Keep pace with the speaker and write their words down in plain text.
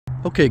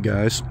Okay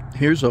guys,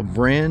 here's a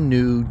brand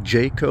new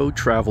Jayco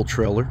travel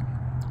trailer.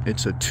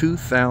 It's a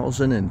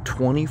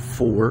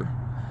 2024.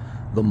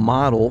 The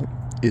model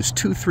is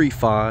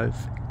 235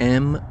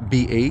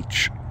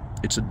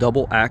 MBH. It's a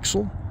double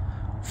axle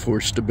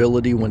for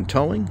stability when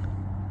towing.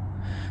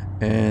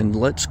 And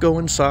let's go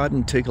inside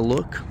and take a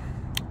look.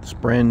 This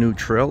brand new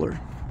trailer.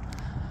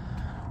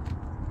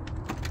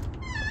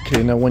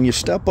 Okay, now when you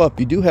step up,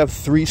 you do have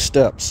 3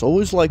 steps.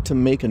 Always like to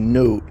make a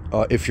note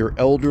if you're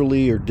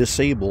elderly or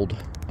disabled.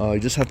 You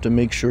just have to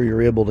make sure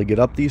you're able to get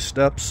up these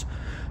steps.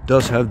 It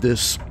does have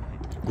this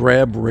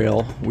grab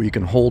rail where you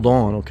can hold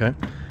on, okay?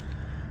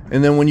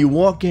 And then when you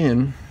walk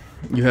in,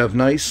 you have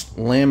nice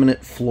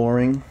laminate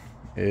flooring.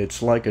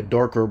 It's like a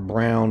darker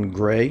brown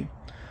gray.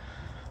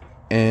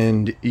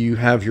 And you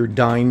have your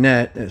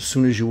dinette as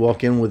soon as you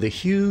walk in with a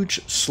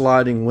huge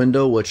sliding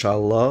window, which I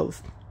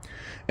love.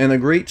 And a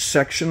great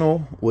sectional,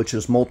 which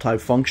is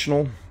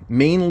multifunctional,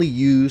 mainly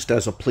used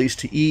as a place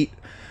to eat,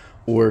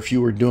 or if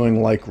you were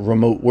doing like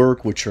remote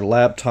work with your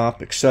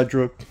laptop,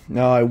 etc.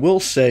 Now, I will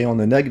say on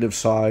the negative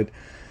side,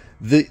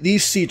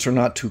 these seats are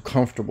not too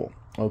comfortable,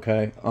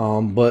 okay?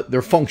 But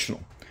they're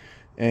functional.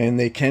 And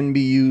they can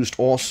be used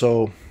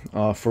also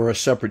for a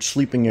separate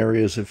sleeping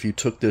areas if you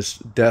took this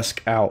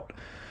desk out.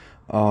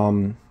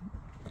 Now,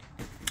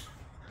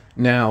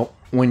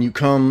 when you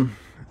come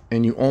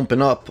and you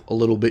open up a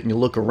little bit and you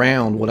look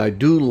around, what I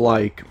do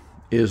like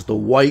is the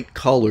white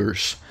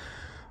colors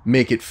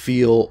make it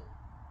feel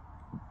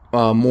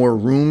more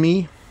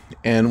roomy,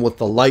 and with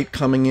the light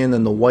coming in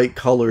and the white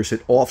colors,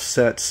 it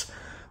offsets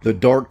the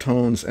dark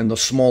tones and the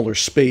smaller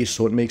space,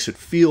 so it makes it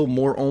feel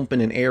more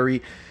open and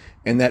airy,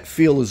 and that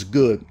feel is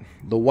good.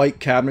 The white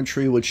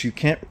cabinetry, which you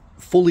can't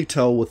fully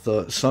tell with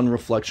the sun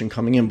reflection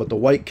coming in, but the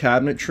white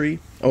cabinetry,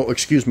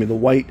 the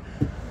white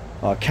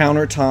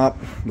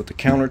countertop with the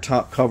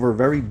countertop cover,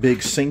 very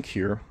big sink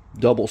here,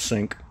 double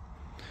sink,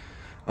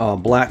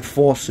 black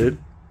faucet,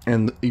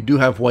 and you do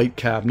have white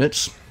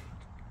cabinets.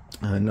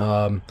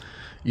 And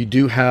you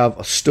do have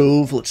a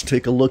stove. Let's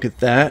take a look at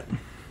that.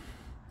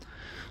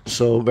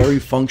 So very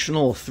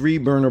functional, a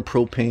 3-burner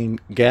propane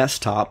gas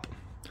top,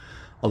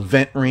 a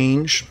vent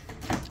range,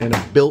 and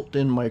a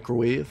built-in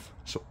microwave.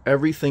 So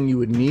everything you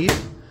would need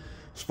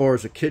as far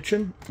as a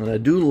kitchen. And I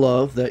do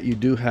love that you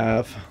do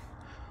have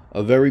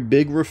a very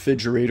big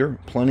refrigerator,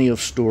 plenty of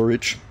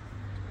storage,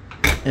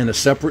 and a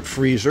separate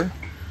freezer.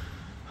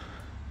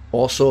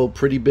 Also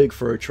pretty big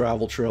for a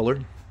travel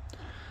trailer.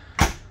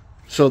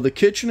 So the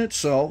kitchen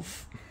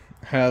itself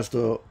has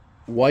the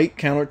white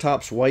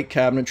countertops, white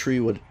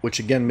cabinetry, which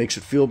again makes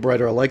it feel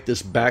brighter. I like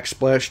this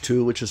backsplash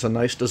too, which is a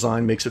nice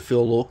design, makes it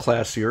feel a little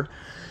classier.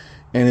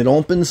 And it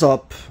opens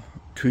up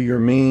to your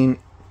main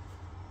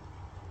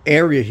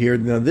area here.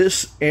 Now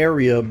this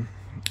area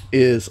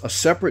is a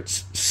separate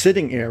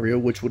sitting area,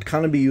 which would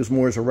kind of be used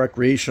more as a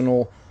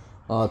recreational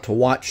to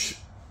watch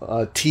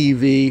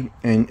TV.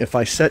 And if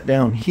I set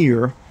down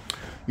here,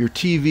 your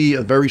TV,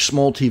 a very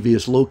small TV,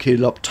 is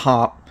located up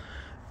top.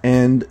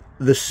 And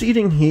the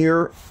seating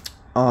here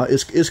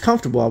is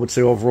comfortable, I would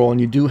say, overall. And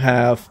you do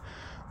have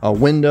a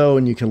window,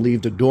 and you can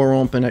leave the door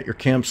open at your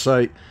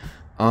campsite.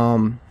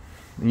 And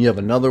you have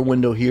another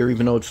window here,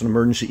 even though it's an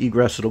emergency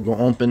egress, it'll go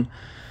open.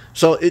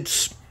 So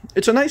it's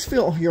a nice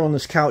feel here on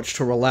this couch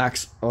to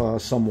relax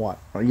somewhat.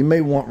 You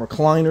may want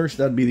recliners.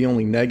 That'd be the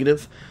only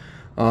negative.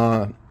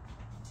 Now,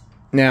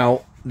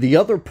 the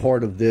other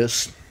part of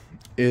this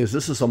is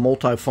a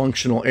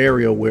multifunctional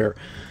area where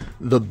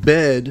the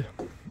bed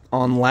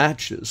on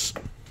latches.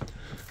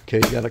 Okay,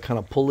 you got to kind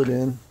of pull it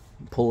in,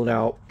 pull it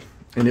out,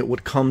 and it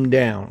would come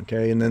down.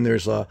 Okay, and then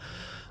there's a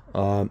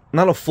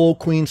not a full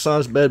queen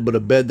size bed, but a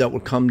bed that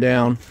would come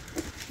down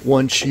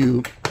once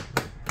you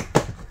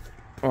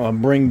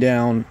bring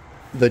down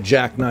the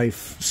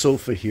jackknife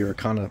sofa here. It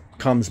kind of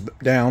comes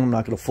down. I'm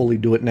not going to fully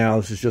do it now.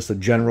 This is just a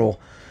general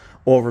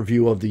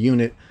overview of the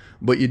unit.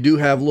 But you do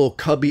have little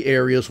cubby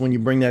areas when you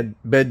bring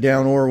that bed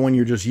down, or when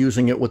you're just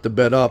using it with the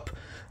bed up,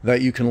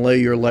 that you can lay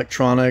your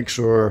electronics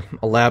or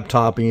a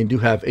laptop. And you do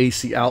have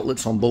AC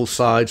outlets on both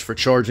sides for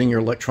charging your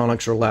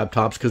electronics or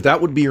laptops, because that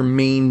would be your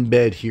main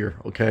bed here,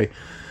 okay?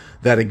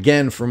 That,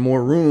 again, for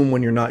more room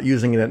when you're not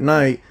using it at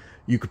night,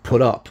 you could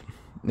put up.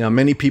 Now,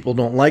 many people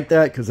don't like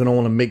that because they don't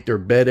want to make their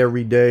bed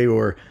every day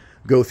or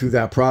go through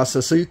that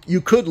process. So you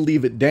could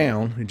leave it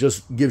down. It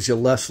just gives you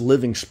less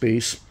living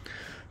space,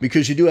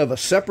 because you do have a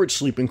separate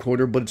sleeping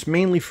quarter, but it's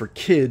mainly for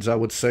kids, I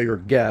would say, or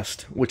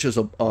guests, which is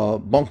a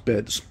bunk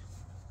beds.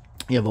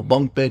 You have a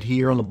bunk bed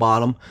here on the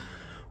bottom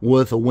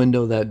with a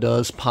window that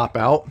does pop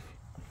out.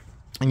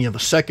 And you have a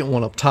second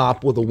one up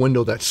top with a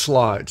window that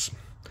slides.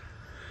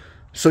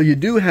 So you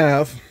do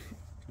have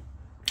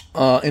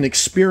an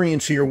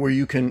experience here where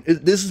you can...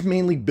 This is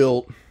mainly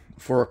built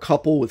for a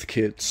couple with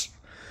kids,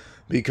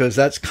 because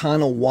that's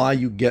kind of why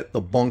you get the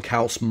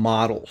bunkhouse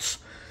models.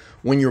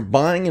 When you're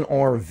buying an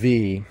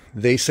RV,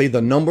 they say the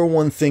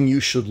 #1 thing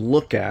you should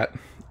look at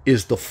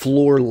is the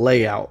floor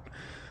layout,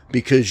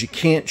 because you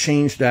can't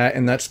change that,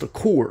 and that's the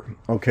core,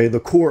 okay? The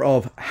core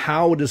of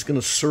how it is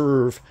going to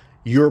serve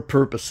your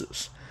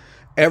purposes.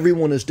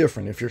 everyone is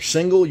different. If you're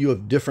single, you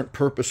have different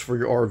purpose for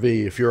your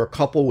RV. If you're a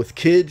couple with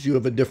kids, you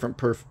have a different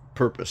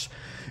purpose.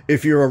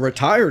 If you're a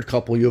retired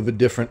couple, you have a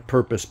different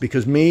purpose,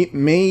 because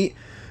maybe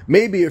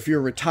if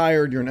you're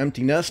retired, you're an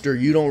empty nester,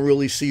 you don't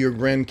really see your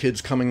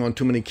grandkids coming on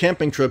too many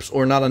camping trips,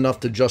 or not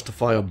enough to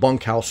justify a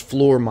bunkhouse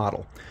floor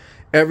model.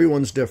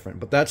 Everyone's different,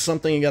 but that's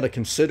something you got to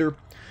consider.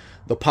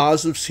 The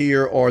positives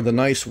here are the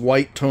nice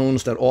white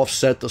tones that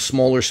offset the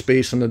smaller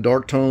space and the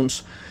dark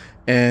tones,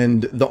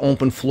 and the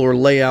open floor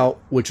layout,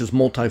 which is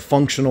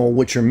multifunctional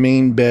with your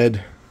main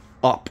bed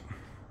up.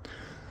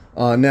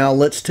 Now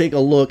let's take a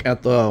look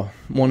at the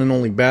one and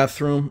only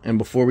bathroom. And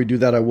before we do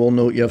that, I will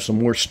note you have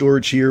some more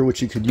storage here,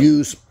 which you could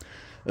use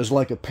as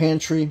like a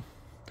pantry,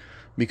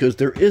 because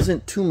there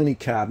isn't too many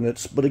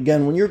cabinets. But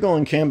again, when you're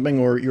going camping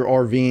or you're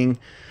RVing,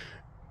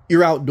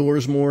 you're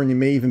outdoors more, and you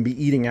may even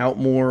be eating out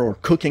more or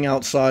cooking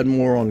outside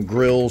more on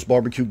grills,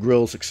 barbecue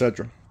grills,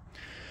 etc.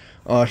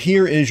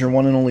 Here is your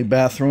one and only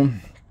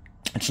bathroom.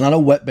 It's not a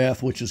wet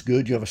bath, which is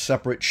good. You have a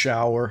separate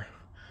shower,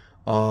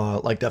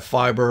 like that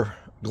fiber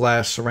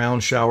glass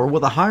surround shower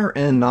with a higher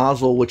end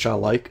nozzle, which I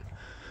like.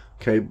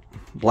 Okay,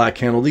 black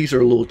handle. These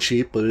are a little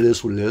cheap, but it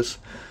is what it is.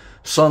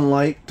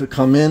 Sunlight to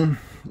come in.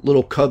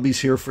 Little cubbies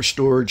here for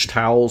storage,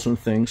 towels and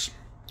things.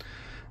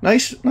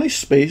 Nice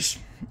space.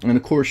 And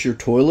of course your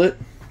toilet,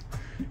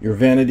 your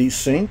vanity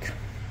sink.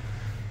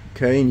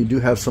 Okay, and you do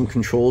have some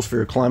controls for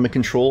your climate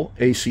control,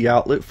 AC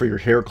outlet for your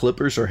hair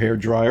clippers or hair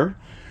dryer,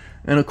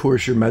 and of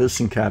course your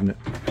medicine cabinet.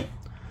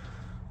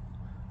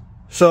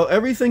 So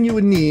everything you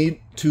would need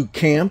to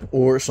camp,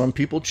 or some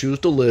people choose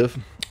to live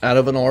out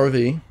of an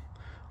RV,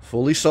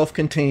 fully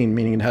self-contained,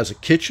 meaning it has a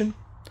kitchen,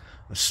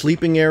 a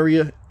sleeping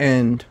area,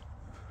 and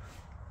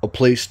a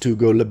place to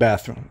go to the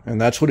bathroom. And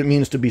that's what it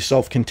means to be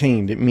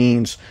self-contained. It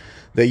means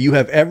that you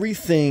have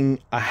everything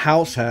a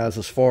house has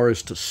as far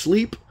as to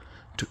sleep,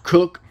 to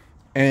cook,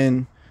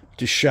 and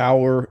to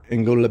shower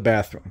and go to the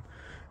bathroom.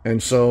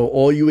 And so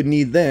all you would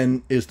need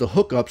then is the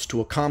hookups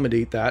to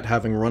accommodate that,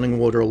 having running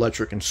water,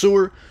 electric, and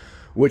sewer,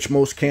 which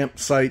most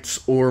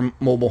campsites or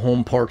mobile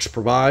home parks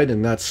provide,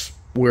 and that's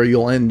where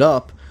you'll end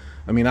up.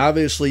 I mean,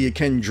 obviously you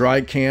can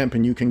dry camp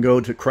and you can go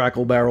to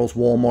Crackle Barrels,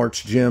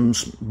 Walmarts,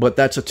 gyms, but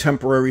that's a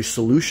temporary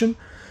solution.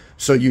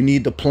 So you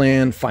need to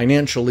plan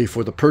financially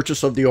for the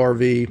purchase of the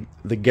RV,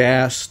 the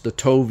gas, the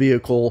tow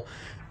vehicle,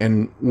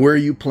 and where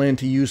you plan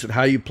to use it,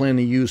 how you plan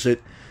to use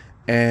it,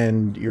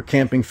 and your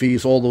camping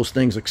fees, all those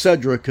things,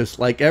 etc. Because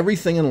like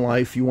everything in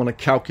life, you want to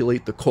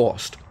calculate the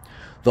cost.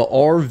 The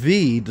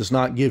RV does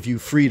not give you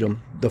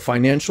freedom. The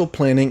financial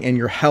planning and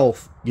your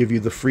health give you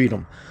the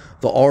freedom.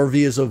 The RV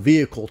is a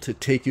vehicle to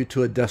take you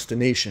to a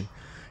destination.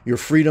 Your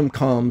freedom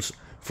comes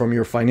from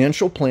your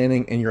financial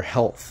planning and your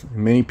health.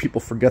 Many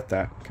people forget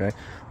that, okay?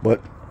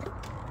 But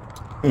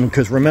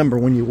because remember,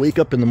 when you wake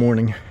up in the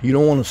morning, you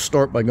don't want to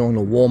start by going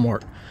to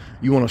Walmart.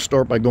 You want to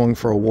start by going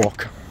for a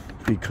walk,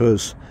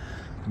 because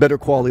better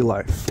quality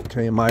life,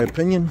 okay? In my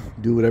opinion,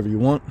 do whatever you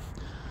want.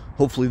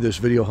 Hopefully this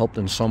video helped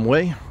in some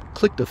way.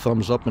 Click the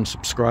thumbs up and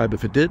subscribe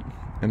if it did,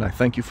 and I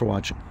thank you for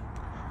watching.